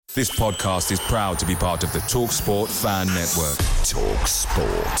This podcast is proud to be part of the TalkSport Fan Network.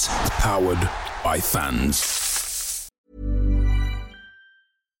 TalkSport. Powered by fans.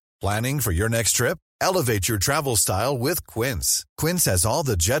 Planning for your next trip? Elevate your travel style with Quince. Quince has all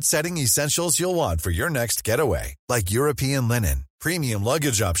the jet-setting essentials you'll want for your next getaway, like European linen, premium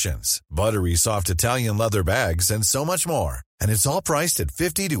luggage options, buttery soft Italian leather bags, and so much more. And it's all priced at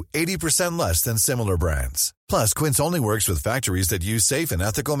 50 to 80% less than similar brands. Plus, Quince only works with factories that use safe and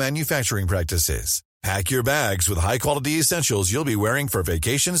ethical manufacturing practices. Pack your bags with high-quality essentials you'll be wearing for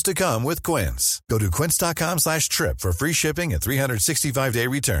vacations to come with Quince. Go to quince.com/trip for free shipping and 365-day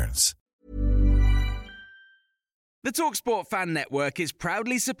returns. The TalkSport Fan Network is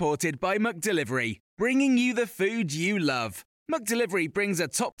proudly supported by McDelivery, bringing you the food you love. McDelivery brings a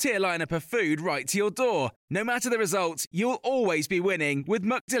top-tier lineup of food right to your door. No matter the result, you'll always be winning with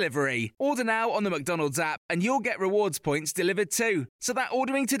McDelivery. Order now on the McDonald's app and you'll get rewards points delivered too. So that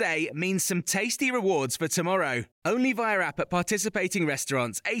ordering today means some tasty rewards for tomorrow. Only via app at participating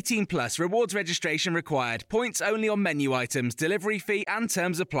restaurants. 18 plus. Rewards registration required. Points only on menu items. Delivery fee and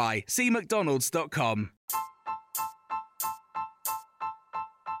terms apply. See mcdonalds.com.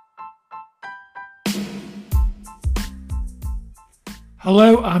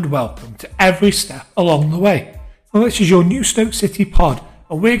 Hello and welcome to Every Step Along the Way. Well, this is your new Stoke City pod,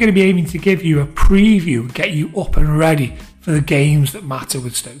 and we're going to be aiming to give you a preview and get you up and ready for the games that matter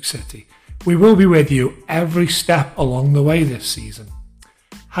with Stoke City. We will be with you every step along the way this season.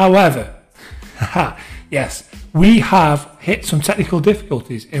 However, yes, we have hit some technical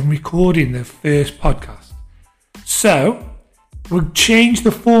difficulties in recording the first podcast. So, we'll change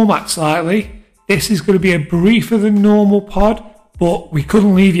the format slightly. This is going to be a briefer than normal pod, but we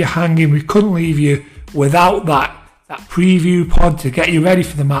couldn't leave you hanging. We couldn't leave you without that preview pod to get you ready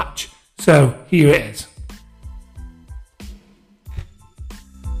for the match. So here it is.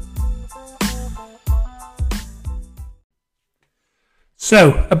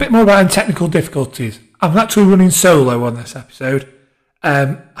 So a bit more about technical difficulties. I'm actually running solo on this episode.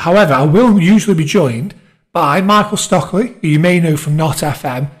 However, I will usually be joined by Michael Stockley, who you may know from Not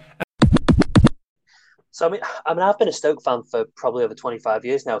FM. So, I've been a Stoke fan for probably over 25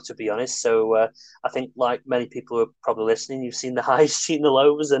 years now, to be honest. So, I think, like many people who are probably listening, you've seen the highs, seen the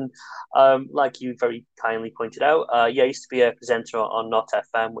lows. And like you very kindly pointed out, I used to be a presenter on Not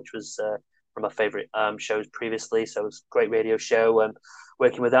FM, which was one of my favourite shows previously. So, it was a great radio show and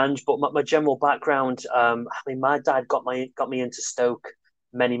working with Ange. But my general background, my dad got me into Stoke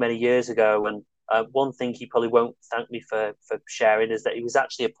many, many years ago. And one thing he probably won't thank me for sharing is that he was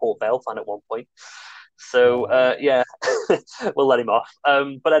actually a Port Vale fan at one point. So, we'll let him off.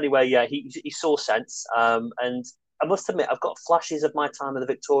 But anyway, he saw sense. And I must admit, I've got flashes of my time at the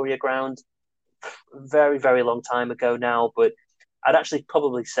Victoria Ground very, very long time ago now. But I'd actually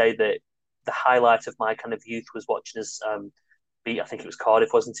probably say that the highlight of my kind of youth was watching us beat, I think it was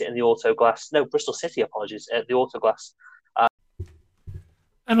Cardiff, wasn't it, in the Autoglass? No, Bristol City, apologies, at the Autoglass.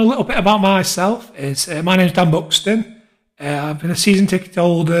 And a little bit about myself is my name's Dan Buxton. I've been a season ticket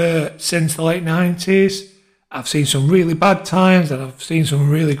holder since the late 90s. I've seen some really bad times and I've seen some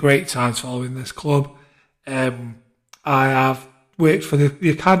really great times following this club. I have worked for the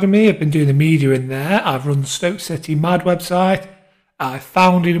academy. I've been doing the media in there. I've run the Stoke City Mad website. I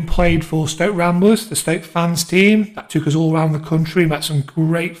founded and played for Stoke Ramblers, the Stoke fans team. That took us all around the country. Met some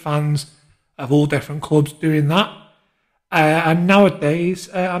great fans of all different clubs doing that. And nowadays,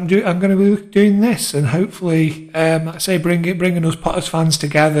 I'm going to be doing this, and hopefully, bringing us Potters fans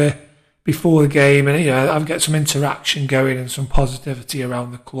together before the game, and I'll get some interaction going and some positivity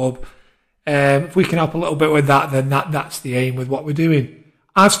around the club. If we can help a little bit with that, then that's the aim with what we're doing.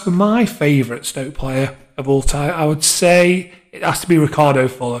 As for my favourite Stoke player of all time, I would say it has to be Ricardo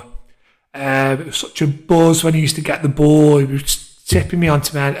Fuller. It was such a buzz when he used to get the ball. He was tipping me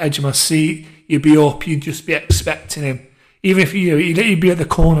onto the edge of my seat. You'd be up, you'd just be expecting him. Even if he'd be at the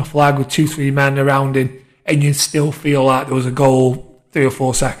corner flag with 2-3 men around him, and you'd still feel like there was a goal 3 or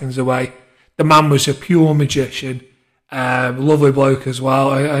 4 seconds away. The man was a pure magician, lovely bloke as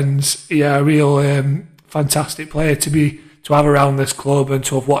well, and a real fantastic player to have around this club and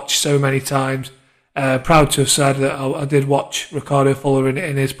to have watched so many times. Proud to have said that I did watch Ricardo Fuller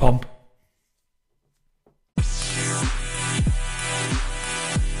in his pomp.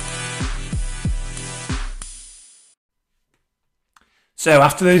 So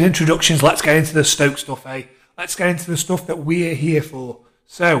after those introductions, let's get into the Stoke stuff, eh? Let's get into the stuff that we're here for.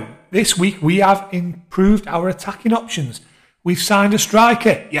 So this week we have improved our attacking options. We've signed a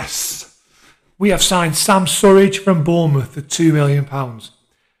striker. Yes. We have signed Sam Surridge from Bournemouth for £2 million.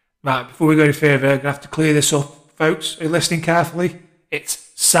 Right, before we go any further, I'm going to have to clear this up. Folks, are you listening carefully?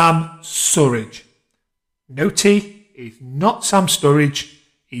 It's Sam Surridge. No T, he's not Sam Sturridge,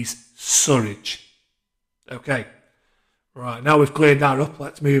 he's Surridge. Okay, right, now we've cleared that up,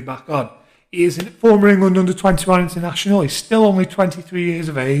 let's move back on. He is a former England under-21 international. He's still only 23 years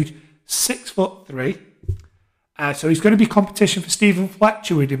of age, 6'3". So he's going to be competition for Stephen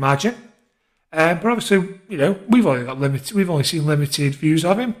Fletcher, we'd imagine. But obviously, we've only seen limited views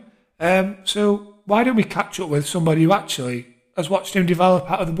of him. So why don't we catch up with somebody who actually has watched him develop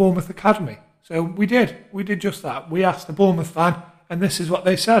out of the Bournemouth Academy? So we did just that. We asked a Bournemouth fan, and this is what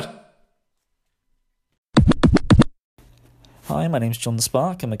they said. Hi, my name's John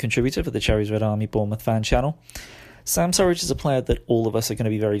Spark. I'm a contributor for the Cherries Red Army Bournemouth fan channel. Sam Surridge is a player that all of us are going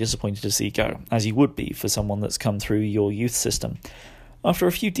to be very disappointed to see go, as you would be for someone that's come through your youth system. After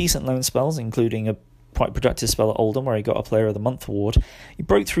a few decent loan spells, including a quite productive spell at Oldham where he got a Player of the Month award, he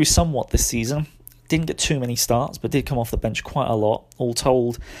broke through somewhat this season. Didn't get too many starts, but did come off the bench quite a lot. All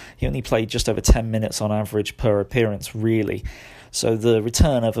told, he only played just over 10 minutes on average per appearance, really. So the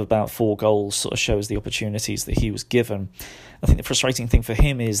return of about 4 goals sort of shows the opportunities that he was given. I think the frustrating thing for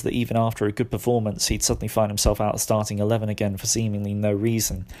him is that even after a good performance, he'd suddenly find himself out of starting 11 again for seemingly no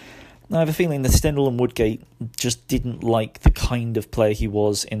reason. I have a feeling that Stindl and Woodgate just didn't like the kind of player he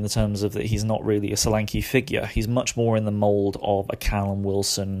was in the terms of that he's not really a Solanke figure. He's much more in the mould of a Callum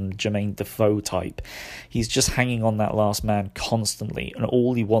Wilson, Jermaine Defoe type. He's just hanging on that last man constantly, and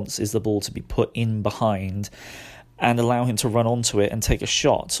all he wants is the ball to be put in behind and allow him to run onto it and take a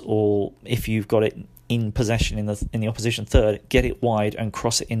shot, or if you've got it in possession in the opposition third, get it wide and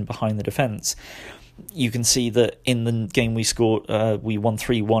cross it in behind the defence. You can see that in the game we scored, we won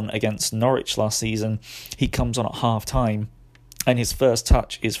 3-1 against Norwich last season. He comes on at half-time, and his first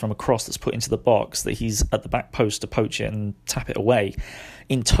touch is from a cross that's put into the box that he's at the back post to poach it and tap it away.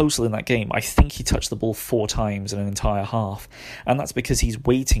 In total in that game, I think he touched the ball 4 times in an entire half, and that's because he's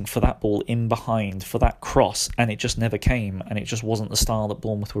waiting for that ball in behind, for that cross, and it just never came, and it just wasn't the style that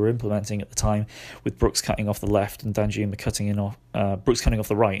Bournemouth were implementing at the time, with Brooks cutting off the left and Danjuma cutting in off, Brooks cutting off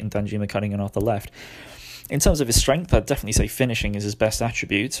the right and Danjuma cutting in off the left. In terms of his strength, I'd definitely say finishing is his best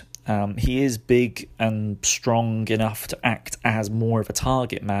attribute. He is big and strong enough to act as more of a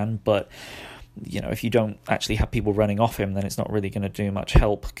target man, but if you don't actually have people running off him, then it's not really going to do much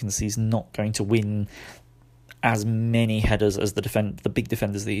help, because he's not going to win as many headers as the big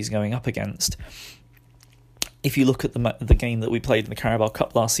defenders that he's going up against. If you look at the game that we played in the Carabao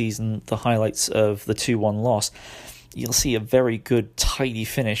Cup last season, the highlights of the 2-1 loss, you'll see a very good, tidy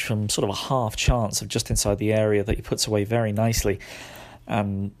finish from sort of a half chance of just inside the area that he puts away very nicely.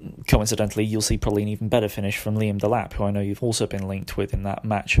 Coincidentally, you'll see probably an even better finish from Liam Delap, who I know you've also been linked with in that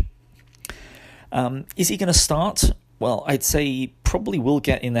match. Is he going to start? Well, I'd say he probably will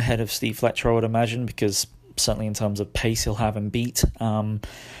get in ahead of Steve Fletcher, I would imagine, because certainly in terms of pace, he'll have him beat.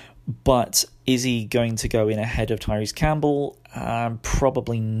 But is he going to go in ahead of Tyrese Campbell?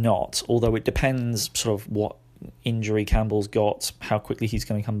 Probably not, although it depends sort of what injury Campbell's got, how quickly he's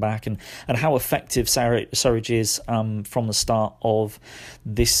going to come back, and how effective Surridge is from the start of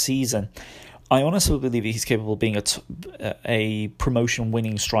this season. I honestly believe he's capable of being a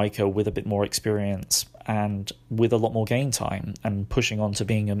promotion-winning striker with a bit more experience and with a lot more game time and pushing on to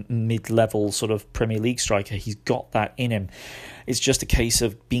being a mid-level sort of Premier League striker. He's got that in him. It's just a case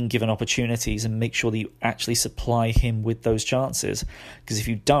of being given opportunities and make sure that you actually supply him with those chances. Because if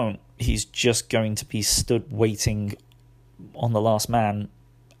you don't, he's just going to be stood waiting on the last man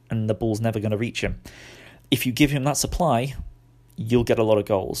and the ball's never going to reach him. If you give him that supply, you'll get a lot of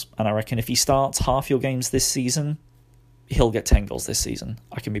goals. And I reckon if he starts half your games this season, he'll get 10 goals this season.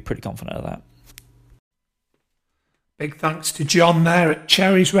 I can be pretty confident of that. Big thanks to John there at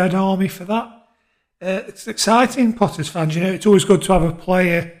Cherries Red Army for that. It's exciting, Potters fans. It's always good to have a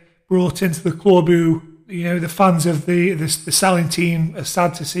player brought into the club who, the fans of the selling team are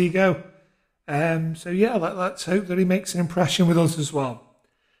sad to see go. Let's hope that he makes an impression with us as well.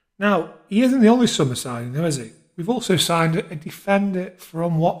 Now, he isn't the only summer signing, though, is he? We've also signed a defender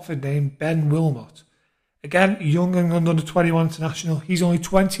from Watford named Ben Wilmot. Again, young and under 21 international. He's only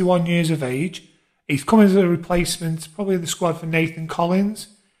 21 years of age. He's come as a replacement, probably in the squad for Nathan Collins.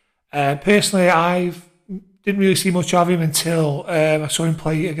 Personally, I didn't really see much of him until I saw him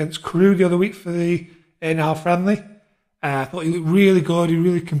play against Crewe the other week for the now friendly. I thought he looked really good. He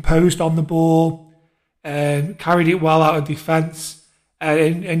really composed on the ball, carried it well out of defence,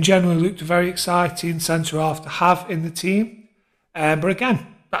 and generally looked a very exciting centre half to have in the team. But again,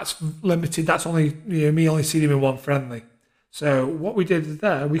 that's limited. That's only me only seeing him in one friendly. So what we did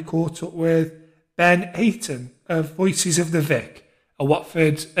there, we caught up with Ben Ayton of Voices of the Vic, a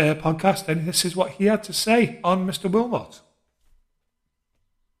Watford podcast, and this is what he had to say on Mr. Wilmot.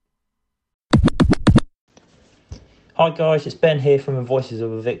 Hi guys, it's Ben here from the Voices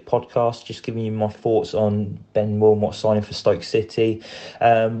of a Vic podcast, just giving you my thoughts on Ben Wilmot signing for Stoke City.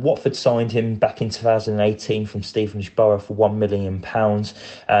 Watford signed him back in 2018 from Stevenage Borough for £1 million.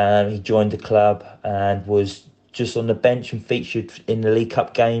 He joined the club and was just on the bench and featured in the League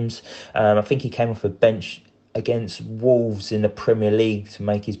Cup games. I think he came off a bench against Wolves in the Premier League to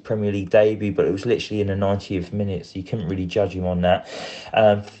make his Premier League debut, but it was literally in the 90th minute, so you couldn't really judge him on that.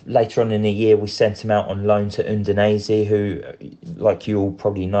 Later on in the year, we sent him out on loan to Udinese, who, like you all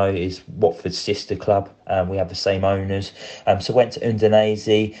probably know, is Watford's sister club. We have the same owners. So went to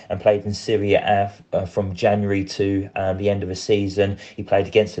Udinese and played in Serie A from January to the end of the season. He played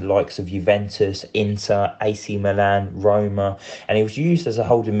against the likes of Juventus, Inter, AC Milan, Roma, and he was used as a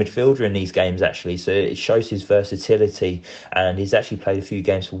holding midfielder in these games, actually, so it shows his versatility, and he's actually played a few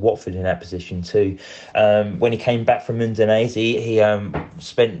games for Watford in that position too. When he came back from Udinese, he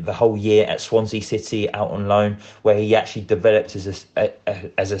spent the whole year at Swansea City out on loan, where he actually developed as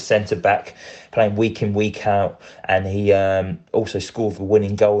a centre-back, playing week in, week out, and he also scored the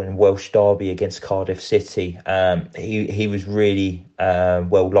winning goal in Welsh Derby against Cardiff City. He was really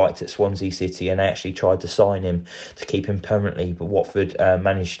well liked at Swansea City, and they actually tried to sign him to keep him permanently, but Watford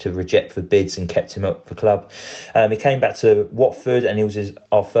managed to reject the bids and kept him up for club. He came back to Watford and he was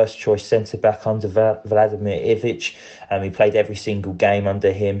our first choice centre-back under Vladimir Ivic. He played every single game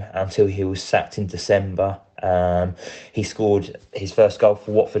under him until he was sacked in December. He scored his first goal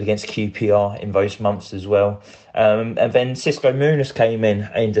for Watford against QPR in those months as well. And then Xisco Munoz came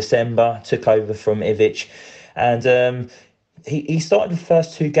in December, took over from Ivic, and he started the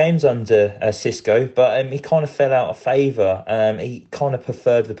first two games under Xisco, but he kind of fell out of favour. He kind of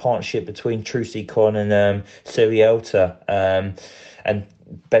preferred the partnership between Troost-Ekong and Sierralta, and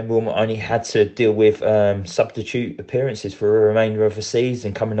Ben Wilmot only had to deal with substitute appearances for the remainder of the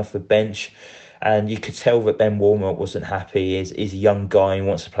season, coming off the bench. And you could tell that Ben Wilmot wasn't happy. He's a young guy and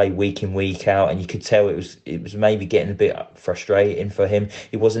wants to play week in, week out. And you could tell it was maybe getting a bit frustrating for him.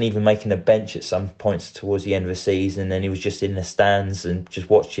 He wasn't even making a bench at some points towards the end of the season, and he was just in the stands and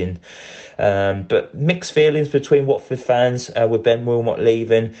just watching. But mixed feelings between Watford fans with Ben Wilmot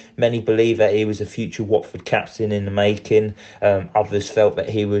leaving. Many believe that he was a future Watford captain in the making. Others felt that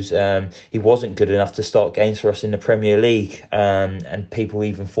he wasn't good enough to start games for us in the Premier League. And people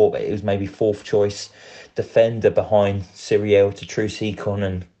even thought that he was maybe fourth choice defender behind Sierralta, Troost-Ekong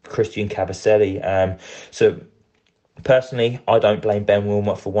and Christian Kabasele. So personally, I don't blame Ben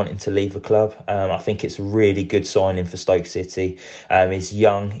Wilmot for wanting to leave the club. I think it's a really good signing for Stoke City. He's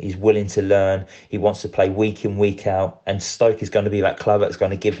young, he's willing to learn, he wants to play week in, week out, and Stoke is going to be that club that's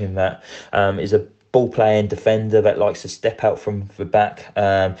going to give him that. He's a ball-playing defender that likes to step out from the back.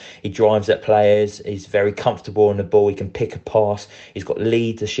 He drives at players, he's very comfortable on the ball, he can pick a pass, he's got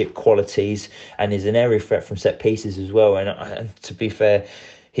leadership qualities, and he's an area threat from set pieces as well. And to be fair,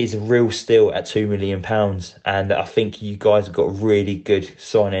 he's a real steal at £2 million, and I think you guys have got a really good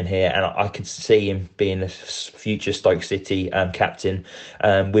signing here, and I could see him being a future Stoke City captain.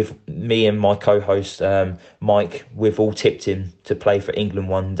 With me and my co-host Mike, we've all tipped him to play for England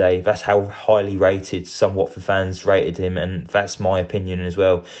one day. That's how highly rated some Watford fans rated him, and that's my opinion as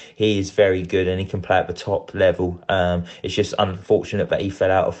well. He is very good and he can play at the top level. It's just unfortunate that he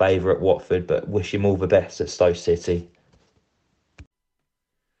fell out of favour at Watford, but wish him all the best at Stoke City.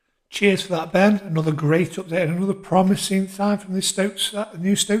 Cheers for that, Ben. Another great update and another promising sign from the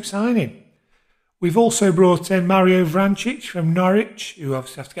new Stoke signing. We've also brought in Mario Vrancic from Norwich, who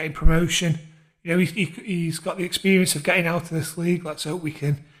obviously after getting promotion, he's got the experience of getting out of this league. Let's hope we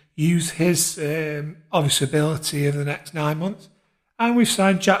can use his obvious ability over the next 9 months. And we've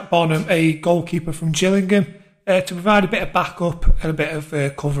signed Jack Bonham, a goalkeeper from Gillingham, to provide a bit of backup and a bit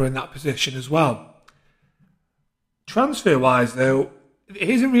of cover in that position as well. Transfer-wise, though, it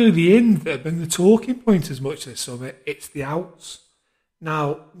isn't really the in that have been the talking point as much this summer, it's the outs.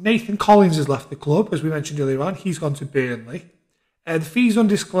 Now, Nathan Collins has left the club, as we mentioned earlier on. He's gone to Burnley. The fee's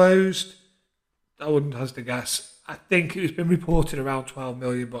undisclosed. I wouldn't hazard a guess. I think it's been reported around 12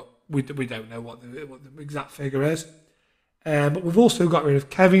 million, but we don't know what the exact figure is. But we've also got rid of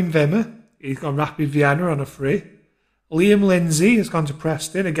Kevin Wimmer. He's gone Rapid Vienna on a free. Liam Lindsay has gone to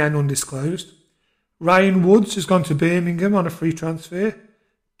Preston, again undisclosed. Ryan Woods has gone to Birmingham on a free transfer.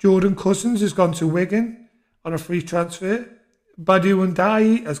 Jordan Cousins has gone to Wigan on a free transfer. Badu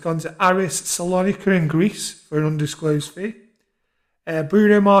Ndiaye has gone to Aris Salonika in Greece for an undisclosed fee.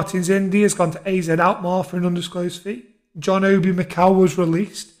 Bruno Martins Indy has gone to AZ Alkmaar for an undisclosed fee. John Obi Mikel was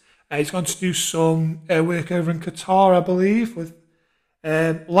released. He's gone to do some work over in Qatar, I believe. With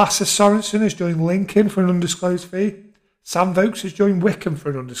Lasse Sorensen has joined Lincoln for an undisclosed fee. Sam Vokes has joined Wickham for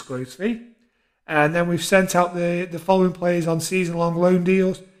an undisclosed fee. And then we've sent out the following players on season-long loan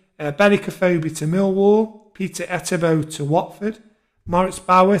deals. Benny Kofobi to Millwall, Peter Etebo to Watford, Moritz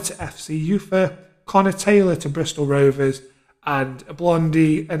Bauer to FC Ufa, Connor Taylor to Bristol Rovers, and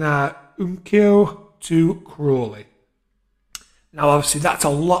Blondie and Unkyo to Crawley. Now, obviously, that's a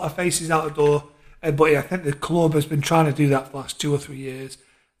lot of faces out the door, but yeah, I think the club has been trying to do that for the last 2 or 3 years.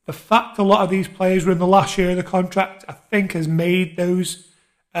 The fact a lot of these players were in the last year of the contract, I think, has made those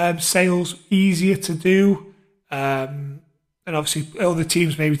sales easier to do. And obviously, other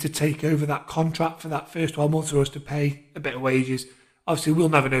teams maybe to take over that contract for that first 12 months or us to pay a bit of wages. Obviously, we'll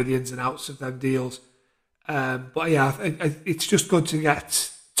never know the ins and outs of them deals. But yeah, it's just good to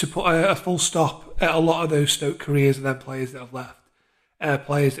get to put a full stop at a lot of those Stoke careers of them players that have left.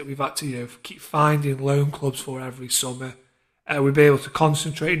 Players that we've had to keep finding loan clubs for every summer. We'll be able to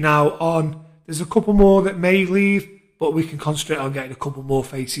concentrate now on, there's a couple more that may leave, but we can concentrate on getting a couple more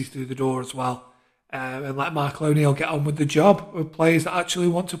faces through the door as well. And let Michael O'Neill get on with the job with players that actually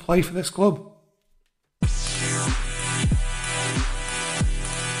want to play for this club.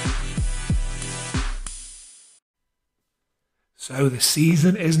 So the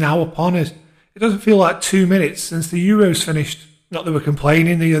season is now upon us. It doesn't feel like 2 minutes since the Euros finished. Not that we're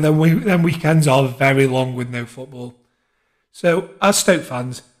complaining, them weekends are very long with no football. So as Stoke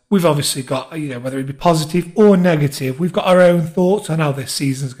fans, we've obviously got, whether it be positive or negative, we've got our own thoughts on how this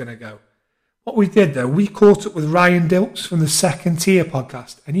season's going to go. What we did though, we caught up with Ryan Dilks from the Second Tier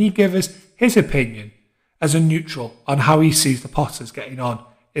podcast, and he gave us his opinion as a neutral on how he sees the Potters getting on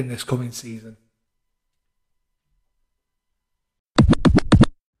in this coming season.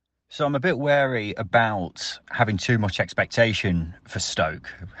 So I'm a bit wary about having too much expectation for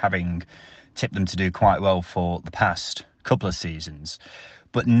Stoke, having tipped them to do quite well for the past couple of seasons.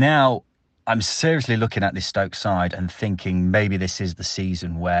 But now I'm seriously looking at this Stoke side and thinking maybe this is the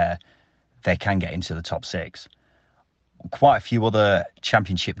season where they can get into the top 6. Quite a few other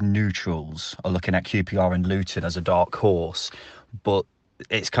championship neutrals are looking at QPR and Luton as a dark horse, but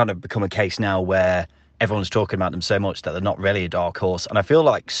it's kind of become a case now where everyone's talking about them so much that they're not really a dark horse. And I feel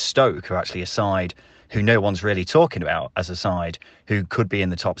like Stoke are actually a side who no one's really talking about as a side who could be in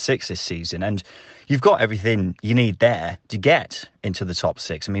the top 6 this season. And you've got everything you need there to get into the top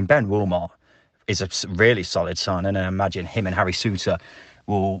 6. I mean, Ben Wilmot is a really solid sign, and I imagine him and Harry Souttar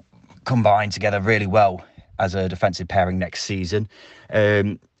will combine together really well as a defensive pairing next season.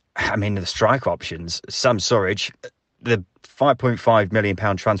 I mean, the strike options, Sam Surridge, the £5.5 million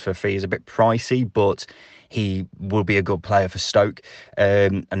transfer fee is a bit pricey, but he will be a good player for Stoke.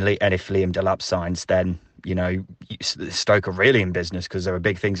 And if Liam Delap signs, then, Stoke are really in business because there are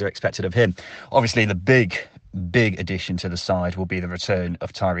big things are expected of him. Obviously, the big addition to the side will be the return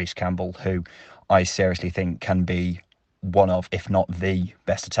of Tyrese Campbell, who I seriously think can be one of, if not the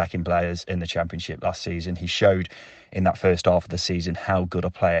best attacking players in the Championship last season. He showed in that first half of the season how good a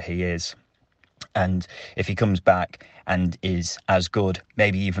player he is. And if he comes back and is as good,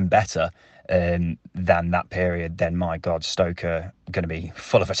 maybe even better than that period, then my God, Stoke are going to be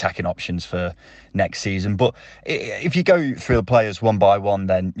full of attacking options for next season. But if you go through the players one by one,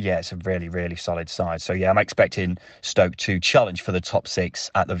 then yeah, it's a really, really solid side. So yeah, I'm expecting Stoke to challenge for the top 6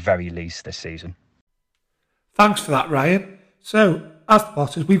 at the very least this season. Thanks for that, Ryan. So, as the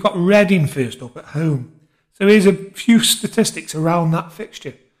Potters, we've got Reading first up at home. So here's a few statistics around that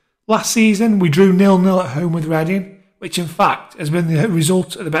fixture. Last season, we drew 0-0 at home with Reading, which in fact has been the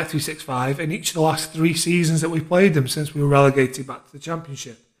result of the Bet365 in each of the last 3 seasons that we played them since we were relegated back to the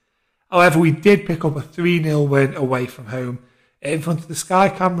Championship. However, we did pick up a 3-0 win away from home in front of the Sky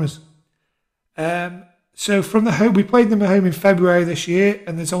cameras. So from the home, we played them at home in February this year,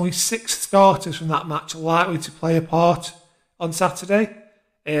 and there's only 6 starters from that match likely to play a part on Saturday.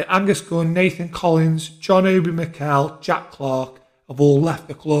 Angus Gunn, Nathan Collins, John Obi Mikel, Jack Clark have all left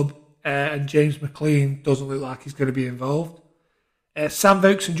the club, and James McLean doesn't look like he's going to be involved. Sam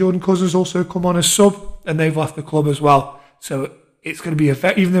Vokes and Jordan Cousins also come on as sub, and they've left the club as well. So it's going to be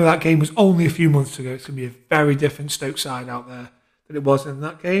even though that game was only a few months ago, it's going to be a very different Stoke side out there than it was in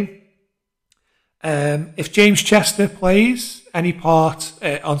that game. If James Chester plays any part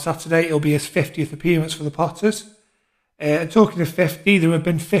on Saturday, it'll be his 50th appearance for the Potters. And talking of 50, there have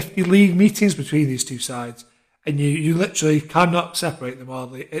been 50 league meetings between these two sides, and you literally cannot separate them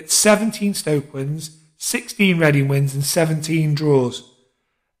hardly. It's 17 Stoke wins, 16 Reading wins, and 17 draws.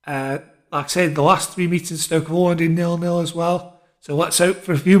 Like I said, the last 3 meetings Stoke have all ended 0-0 as well, so let's hope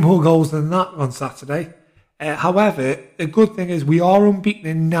for a few more goals than that on Saturday. However, the good thing is we are unbeaten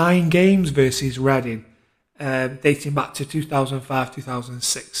in 9 games versus Reading, dating back to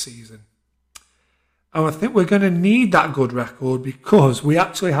 2005-2006 season. And I think we're going to need that good record because we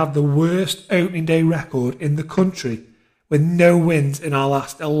actually have the worst opening day record in the country with no wins in our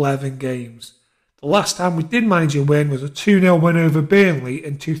last 11 games. The last time we did manage a win was a 2-0 win over Burnley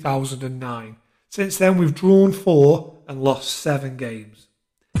in 2009. Since then, we've drawn 4 and lost 7 games.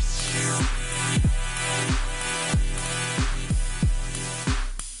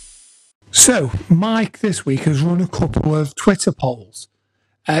 So, Mike this week has run a couple of Twitter polls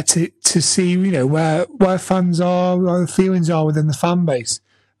to see, where fans are, where the feelings are within the fan base.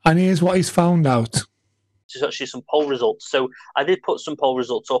 And here's what he's found out. There's actually some poll results. So I did put some poll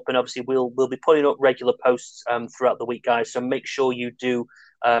results up, and obviously we'll be putting up regular posts throughout the week, guys. So make sure you do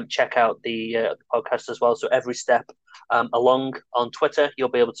check out the podcast as well. So every step along on Twitter, you'll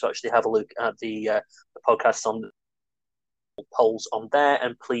be able to actually have a look at the podcast on the polls on there,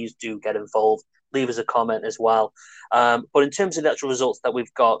 and please do get involved. Leave us a comment as well. But in terms of the actual results that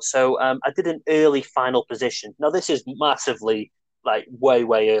we've got, so I did an early final position. Now this is massively way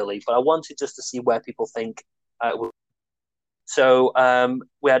early, but I wanted just to see where people think. So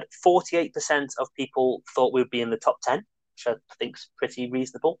we had 48% of people thought we would be in the top 10, which I think is pretty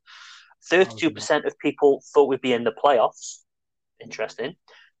reasonable. 32% of people thought we'd be in the playoffs. Interesting.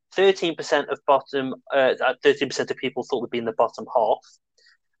 13% of 13% of people thought we'd be in the bottom half,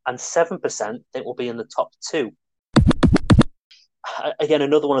 and 7% think we'll be in the top 2. Again,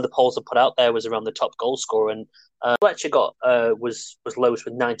 another one of the polls I put out there was around the top goal scorer, and Fletcher got was lowest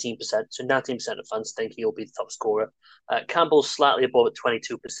with 19%. So 19% of fans think he'll be the top scorer. Campbell's slightly above at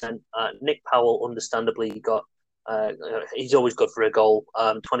 22%. Nick Powell, understandably, got he's always good for a goal,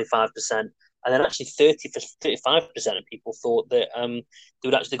 25%. And then actually 35% of people thought that they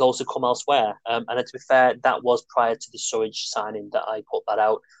would actually goals to come elsewhere. And to be fair, that was prior to the Surridge signing that I put that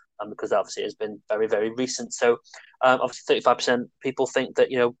out, because obviously it has been very, very recent. So obviously 35% people think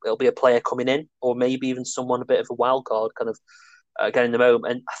that, it'll be a player coming in, or maybe even someone a bit of a wild card kind of getting them home.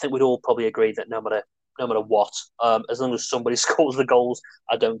 And I think we'd all probably agree that no matter what, as long as somebody scores the goals,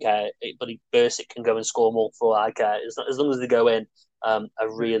 I don't care. But Bursic can go and score more for all I care. As long as they go in, I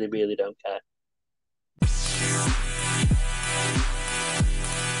really, really don't care.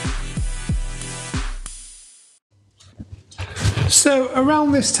 So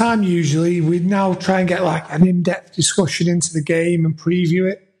around this time, usually, we now try and get an in-depth discussion into the game and preview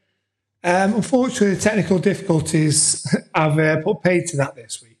it. Unfortunately, the technical difficulties have put paid to that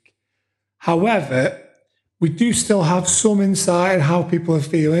this week. However, we do still have some insight on how people are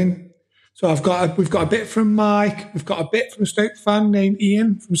feeling. So we've got a bit from Mike, we've got a bit from a Stoke fan named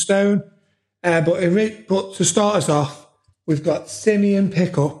Ian from Stone. But to start us off, we've got Simeon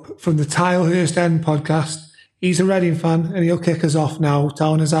Pickup from the Tilehurst End podcast. He's a Reading fan, and he'll kick us off now,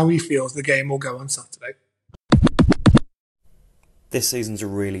 telling us how he feels the game will go on Saturday. This season's a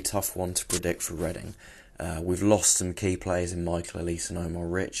really tough one to predict for Reading. We've lost some key players in Michael Elise and Omar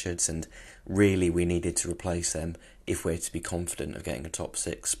Richards, and really we needed to replace them if we're to be confident of getting a top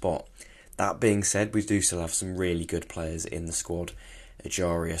 6 spot. That being said, we do still have some really good players in the squad.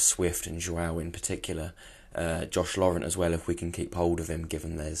 Ajaria, Swift and Joao in particular. Josh Laurent as well, if we can keep hold of him,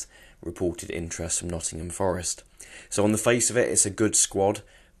 given there's reported interest from Nottingham Forest. So on the face of it, it's a good squad,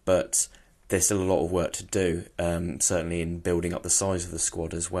 but there's still a lot of work to do, certainly in building up the size of the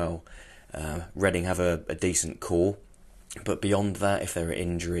squad as well. Reading have a decent core, but beyond that, if there are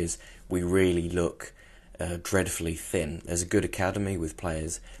injuries, we really look dreadfully thin. There's a good academy with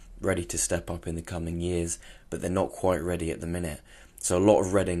players ready to step up in the coming years, but they're not quite ready at the minute. So a lot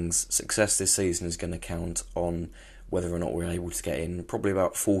of Reading's success this season is going to count on whether or not we're able to get in probably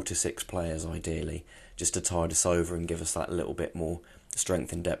about 4 to 6 players ideally, just to tide us over and give us that little bit more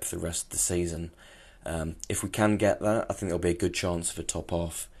strength and depth the rest of the season. If we can get that, I think there'll be a good chance of a top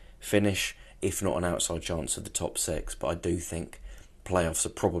half finish, if not an outside chance of the top 6. But I do think playoffs are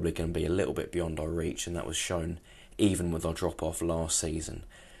probably going to be a little bit beyond our reach, and that was shown even with our drop off last season.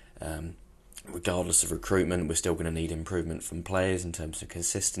 Regardless of recruitment, we're still going to need improvement from players in terms of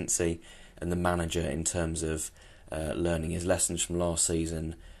consistency, and the manager in terms of learning his lessons from last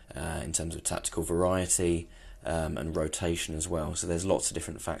season, in terms of tactical variety and rotation as well. So there's lots of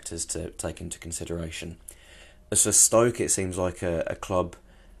different factors to take into consideration. As for Stoke, it seems like a club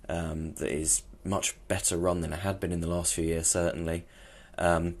that is much better run than it had been in the last few years, certainly.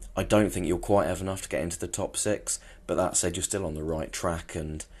 I don't think you'll quite have enough to get into the top 6, but that said, you're still on the right track,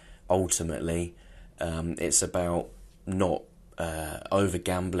 and ultimately it's about not over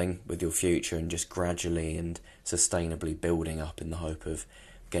gambling with your future and just gradually and sustainably building up in the hope of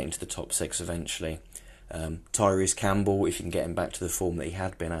getting to the top 6 eventually. Tyrese Campbell, if you can get him back to the form that he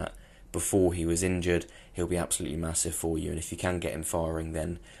had been at before he was injured, he'll be absolutely massive for you, and if you can get him firing,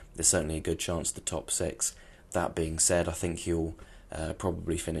 then there's certainly a good chance of the top 6. That being said, I think he'll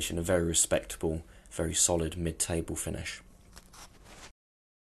probably finish in a very respectable, very solid mid-table finish.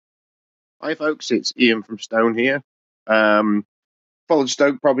 Hi folks, it's Ian from Stone here. Followed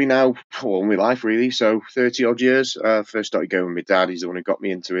Stoke probably now all my life really, so 30 odd years. First started going with my dad, he's the one who got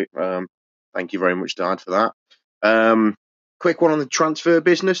me into it. Thank you very much, Dad, for that. Quick one on the transfer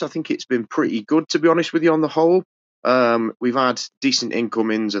business. I think it's been pretty good, to be honest with you, on the whole. We've had decent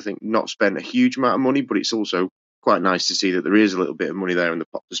incomings, I think not spent a huge amount of money, but it's also quite nice to see that there is a little bit of money there in the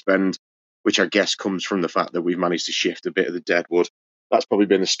pot to spend, which I guess comes from the fact that we've managed to shift a bit of the deadwood. That's probably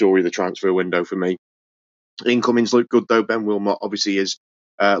been the story of the transfer window for me. Incomings look good though. Ben Wilmot obviously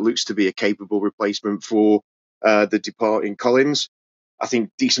looks to be a capable replacement for the departing Collins. I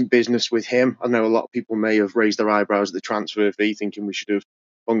think decent business with him. I know a lot of people may have raised their eyebrows at the transfer fee, thinking we should have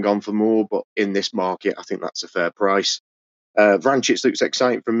hung on for more, but in this market, I think that's a fair price. Vrancic looks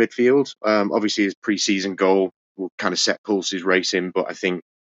exciting from midfield. Obviously, his pre-season goal will kind of set pulses racing, but I think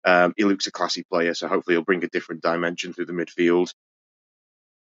he looks a classy player, so hopefully he'll bring a different dimension through the midfield.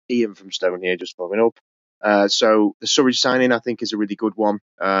 Ian from Stone here, just following up. So the Surridge signing, I think, is a really good one.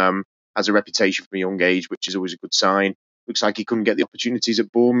 Has a reputation from a young age, which is always a good sign. Looks like he couldn't get the opportunities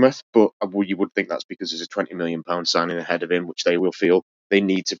at Bournemouth, but you would think that's because there's a £20 million signing ahead of him, which they will feel they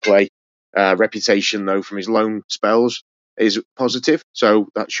need to play. Reputation, though, from his loan spells is positive, so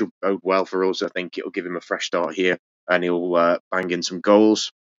that should bode well for us. I think it'll give him a fresh start here, and he'll bang in some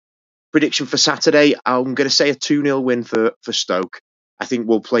goals. Prediction for Saturday, I'm going to say a 2-0 win for Stoke. I think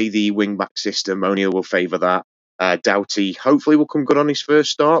we'll play the wing-back system. O'Neill will favour that. Doughty hopefully will come good on his first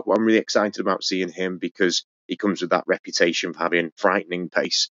start, but I'm really excited about seeing him because he comes with that reputation for having frightening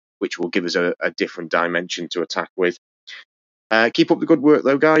pace, which will give us a different dimension to attack with. Keep up the good work,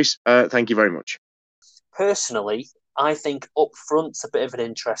 though, guys. Thank you very much. Personally, I think up front's a bit of an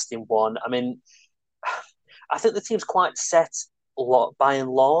interesting one. I mean, I think the team's quite set a lot by and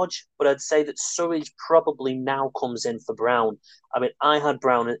large, but I'd say that Surridge probably now comes in for Brown. I mean, I had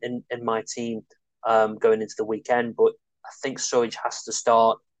Brown in my team going into the weekend, but I think Surridge has to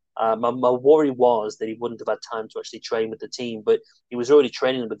start. My worry was that he wouldn't have had time to actually train with the team, but he was already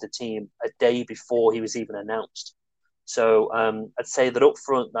training with the team a day before he was even announced. So I'd say that up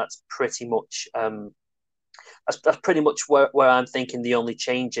front, that's pretty much that's pretty much where I'm thinking the only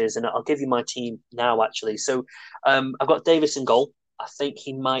changes. And I'll give you my team now, actually. So I've got Davis in goal. I think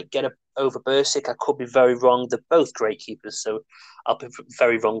he might get over Bursic. I could be very wrong. They're both great keepers, so I'll be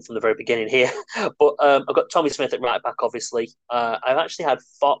very wrong from the very beginning here. But I've got Tommy Smith at right back, obviously. I've actually had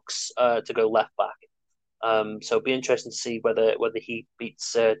Fox to go left back. So it'll be interesting to see whether he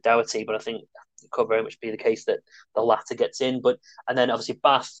beats Doherty, but I think it could very much be the case that the latter gets in. And then obviously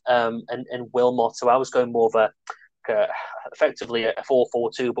Bath and Wilmot. So I was going more of effectively a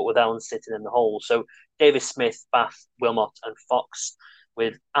 4-4-2, but with Allen sitting in the hole. So Davis, Smith, Bath, Wilmot, and Fox,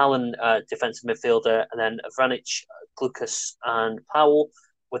 with Allen defensive midfielder, and then Vranic, Glucas, and Powell,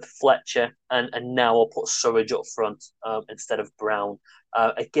 with Fletcher, and now I'll put Surridge up front instead of Brown.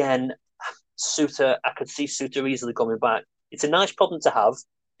 Again, Suter, I could see Suter easily coming back. It's a nice problem to have.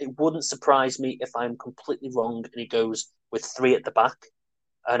 It wouldn't surprise me if I'm completely wrong and he goes with 3 at the back,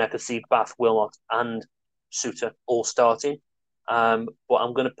 and I could see Bath, Wilmot, and Suter all starting. But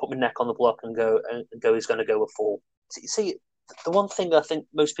I'm going to put my neck on the block and go. He's going to go with 4. See, the one thing I think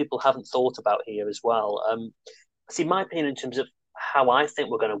most people haven't thought about here as well. See, my opinion in terms of how I think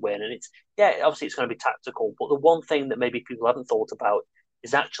we're going to win, and obviously it's going to be tactical. But the one thing that maybe people haven't thought about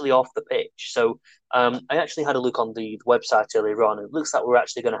is actually off the pitch. So I actually had a look on the website earlier on, and it looks like we're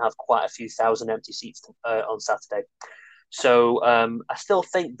actually going to have quite a few thousand empty seats on Saturday. So I still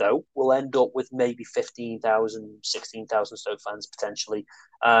think, though, we'll end up with maybe 15,000, 16,000 Stoke fans potentially.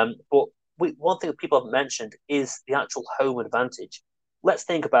 But one thing that people haven't mentioned is the actual home advantage. Let's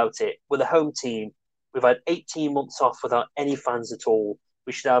think about it. With a home team, we've had 18 months off without any fans at all.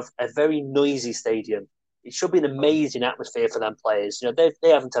 We should have a very noisy stadium. It should be an amazing atmosphere for them players. They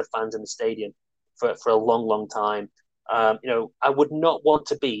haven't had fans in the stadium for a long, long time. I would not want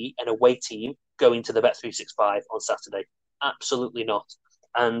to be an away team going to the Bet365 on Saturday. Absolutely not.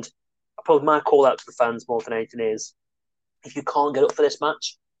 And probably my call out to the fans more than anything is, if you can't get up for this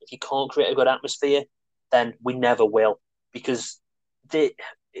match, if you can't create a good atmosphere, then we never will, because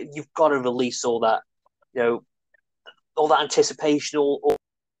you've got to release all that, all that anticipation, all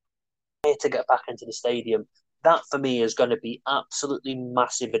to get back into the stadium. That for me is going to be absolutely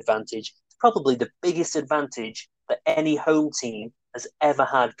massive advantage. Probably the biggest advantage that any home team has ever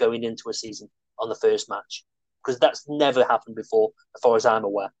had going into a season on the first match, because that's never happened before, as far as I'm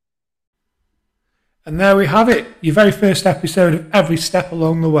aware. And there we have it, your very first episode of Every Step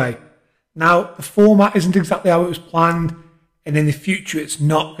Along the Way. Now, the format isn't exactly how it was planned, and in the future it's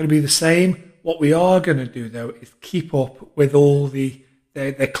not going to be the same. What we are going to do, though, is keep up with all the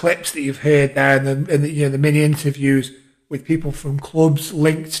clips that you've heard there and the mini interviews with people from clubs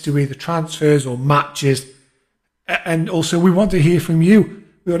linked to either transfers or matches. And also, we want to hear from you.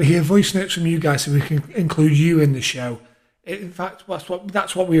 We want to hear voice notes from you guys so we can include you in the show. In fact,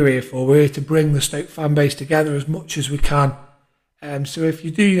 that's what we're here for. We're here to bring the Stoke fan base together as much as we can. So if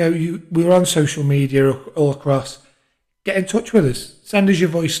you do, we're on social media all across. Get in touch with us. Send us your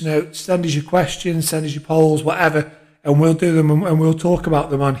voice notes, send us your questions, send us your polls, whatever, and we'll do them and we'll talk about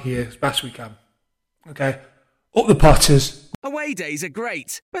them on here as best we can. Okay? Up the Potters. Away days are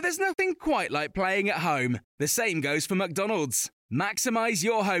great, but there's nothing quite like playing at home. The same goes for McDonald's. Maximise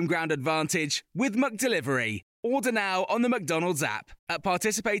your home ground advantage with McDelivery. Order now on the McDonald's app. At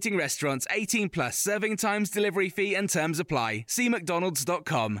participating restaurants, 18 plus, serving times, delivery fee and terms apply. See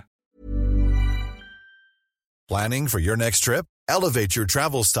mcdonalds.com. Planning for your next trip? Elevate your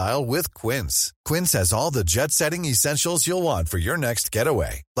travel style with Quince. Quince has all the jet-setting essentials you'll want for your next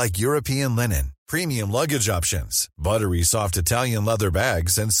getaway, like European linen, premium luggage options, buttery soft Italian leather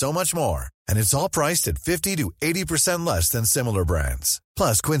bags, and so much more. And it's all priced at 50 to 80% less than similar brands.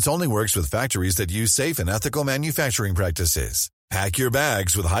 Plus, Quince only works with factories that use safe and ethical manufacturing practices. Pack your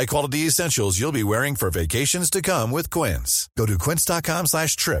bags with high-quality essentials you'll be wearing for vacations to come with Quince. Go to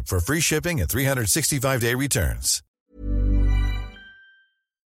quince.com/trip for free shipping and 365-day returns.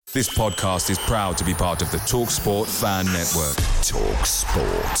 This podcast is proud to be part of the TalkSport Fan Network.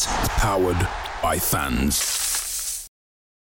 TalkSport. Powered by fans.